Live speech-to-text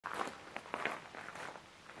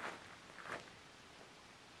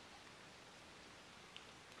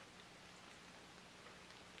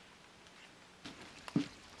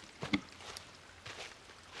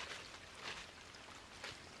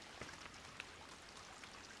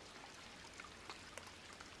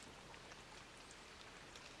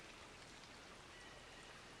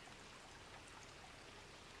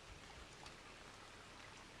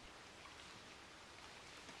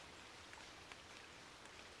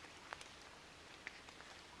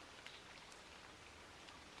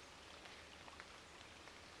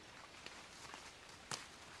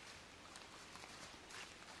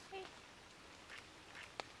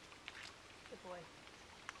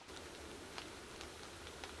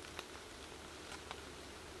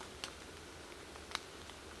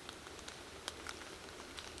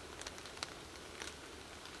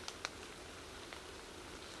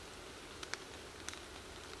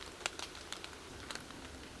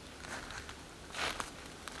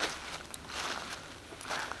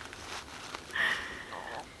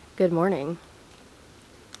Good morning.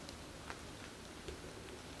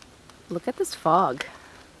 Look at this fog.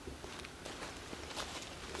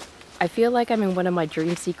 I feel like I'm in one of my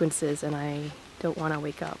dream sequences and I don't want to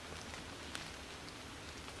wake up.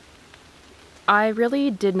 I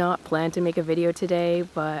really did not plan to make a video today,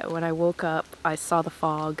 but when I woke up, I saw the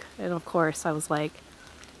fog, and of course I was like,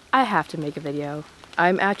 I have to make a video.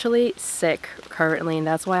 I'm actually sick currently, and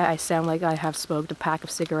that's why I sound like I have smoked a pack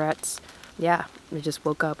of cigarettes. Yeah, I just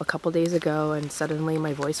woke up a couple days ago and suddenly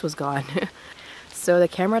my voice was gone. So the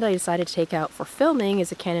camera that I decided to take out for filming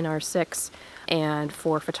is a Canon R6, and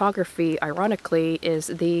for photography, ironically, is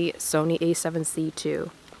the Sony a7C II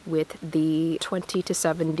with the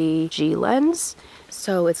 20-70 G lens.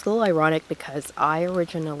 So it's a little ironic because I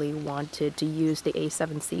originally wanted to use the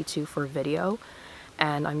a7C II for video,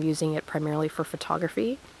 and I'm using it primarily for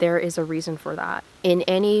photography. There is a reason for that. In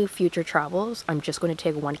any future travels, I'm just going to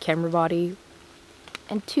take one camera body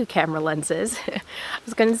and two camera lenses. I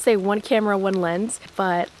was gonna say one camera, one lens,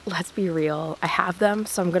 but let's be real, I have them,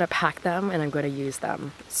 so I'm gonna pack them and I'm gonna use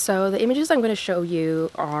them. So the images I'm gonna show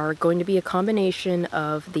you are going to be a combination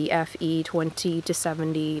of the FE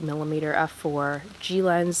 20-70mm f4 G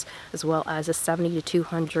lens, as well as a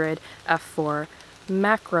 70-200 f4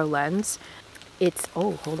 macro lens. It's,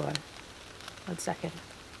 oh, hold on, 1 second.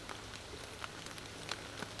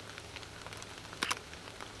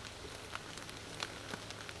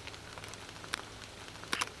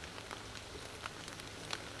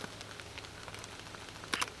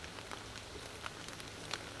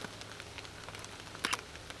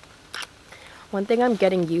 One thing I'm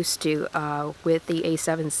getting used to with the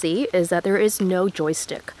a7C is that there is no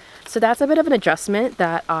joystick. So that's a bit of an adjustment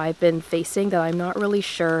that I've been facing that I'm not really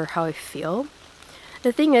sure how I feel.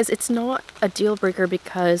 The thing is, it's not a deal breaker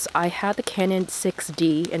because I had the Canon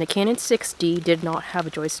 6D, and the Canon 6D did not have a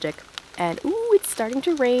joystick. And ooh, it's starting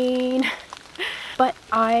to rain. But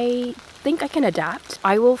I think I can adapt.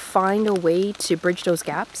 I will find a way to bridge those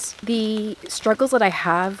gaps. The struggles that I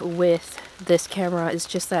have with this camera is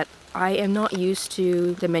just that I am not used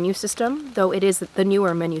to the menu system, though it is the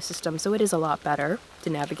newer menu system, so it is a lot better to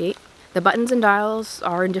navigate. The buttons and dials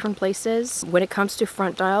are in different places. When it comes to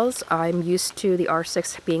front dials, I'm used to the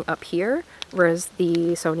R6 being up here, whereas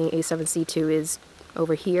the Sony a7C II is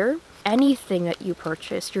over here. Anything that you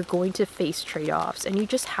purchase, you're going to face trade-offs, and you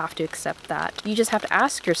just have to accept that. You just have to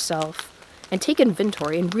ask yourself and take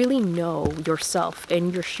inventory and really know yourself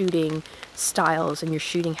and your shooting styles and your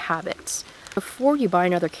shooting habits. Before you buy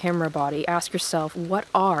another camera body, ask yourself, what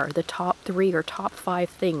are the top 3 or top 5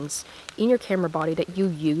 things in your camera body that you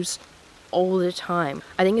use all the time?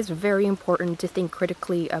 I think it's very important to think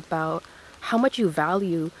critically about how much you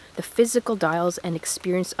value the physical dials and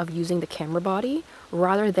experience of using the camera body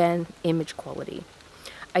rather than image quality.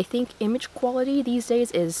 I think image quality these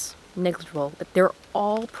days is negligible, but they're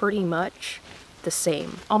all pretty much the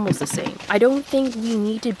same, almost the same. I don't think we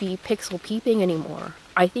need to be pixel peeping anymore.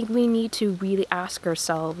 I think we need to really ask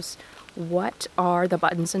ourselves, what are the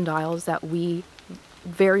buttons and dials that we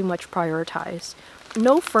very much prioritize?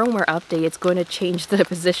 No firmware update is going to change the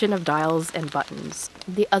position of dials and buttons.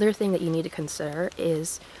 The other thing that you need to consider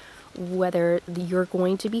is whether you're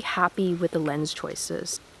going to be happy with the lens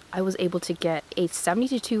choices. I was able to get a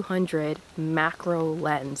 70-200 macro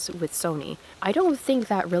lens with Sony. I don't think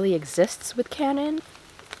that really exists with Canon.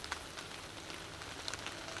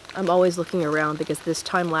 I'm always looking around because this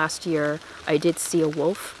time last year I did see a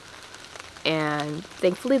wolf, and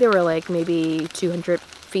thankfully they were like maybe 200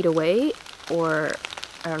 feet away, or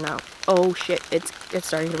I don't know. Oh shit, it's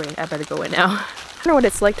starting to rain. I better go in now. I don't know what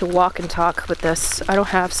it's like to walk and talk with this. I don't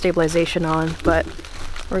have stabilization on, but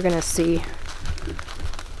we're gonna see.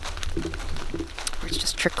 It's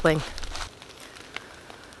just trickling.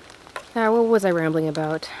 Now, what was I rambling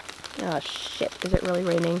about? Oh shit, is it really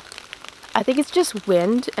raining? I think it's just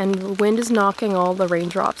wind, and the wind is knocking all the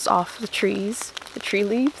raindrops off the trees, the tree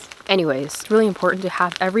leaves. Anyways, it's really important to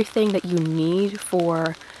have everything that you need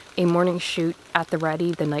for a morning shoot at the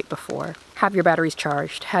ready the night before. Have your batteries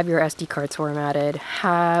charged, have your SD cards formatted,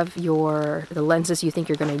 have the lenses you think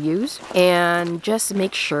you're going to use, and just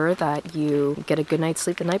make sure that you get a good night's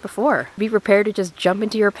sleep the night before. Be prepared to just jump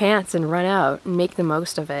into your pants and run out and make the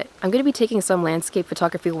most of it. I'm going to be taking some landscape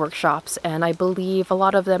photography workshops, and I believe a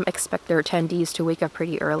lot of them expect their attendees to wake up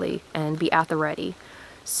pretty early and be at the ready.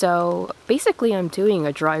 So basically I'm doing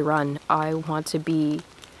a dry run. I want to be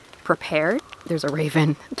prepared. There's a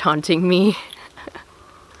raven taunting me.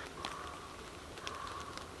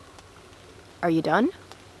 Are you done?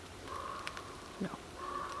 No.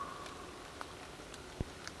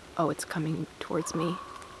 Oh, it's coming towards me.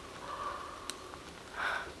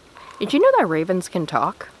 Did you know that ravens can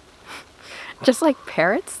talk? Just like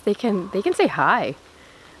parrots, they can say hi.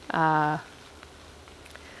 Yeah,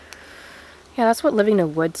 that's what living in the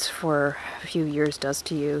woods for a few years does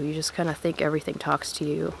to you. You just kind of think everything talks to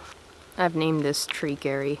you. I've named this tree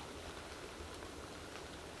Gary.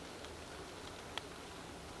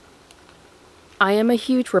 I am a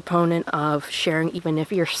huge proponent of sharing even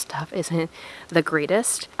if your stuff isn't the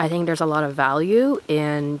greatest. I think there's a lot of value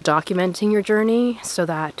in documenting your journey so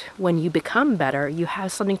that when you become better, you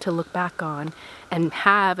have something to look back on and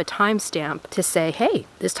have a timestamp to say, hey,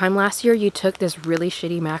 this time last year you took this really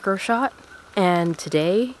shitty macro shot and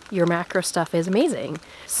today your macro stuff is amazing.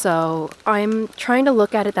 So I'm trying to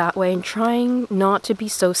look at it that way and trying not to be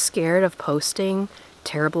so scared of posting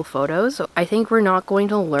terrible photos. I think we're not going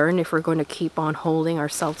to learn if we're going to keep on holding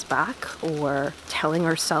ourselves back or telling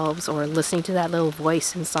ourselves or listening to that little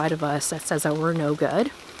voice inside of us that says that we're no good.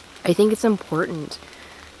 I think it's important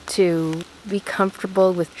to be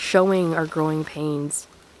comfortable with showing our growing pains.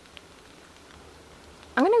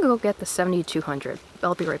 I'm gonna go get the 70-200.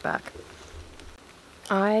 I'll be right back.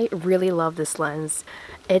 I really love this lens.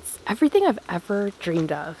 It's everything I've ever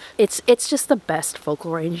dreamed of. It's just the best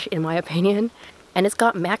focal range in my opinion. And it's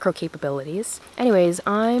got macro capabilities. Anyways,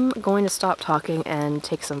 I'm going to stop talking and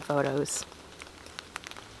take some photos.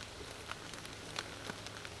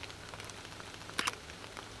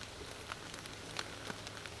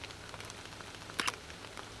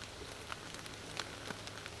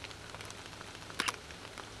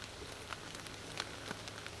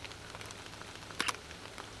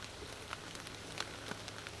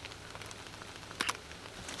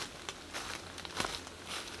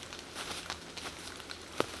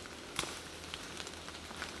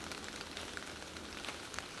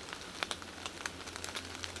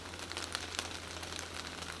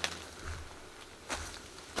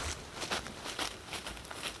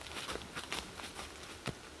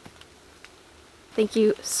 Thank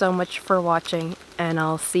you so much for watching, and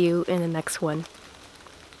I'll see you in the next one.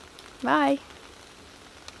 Bye!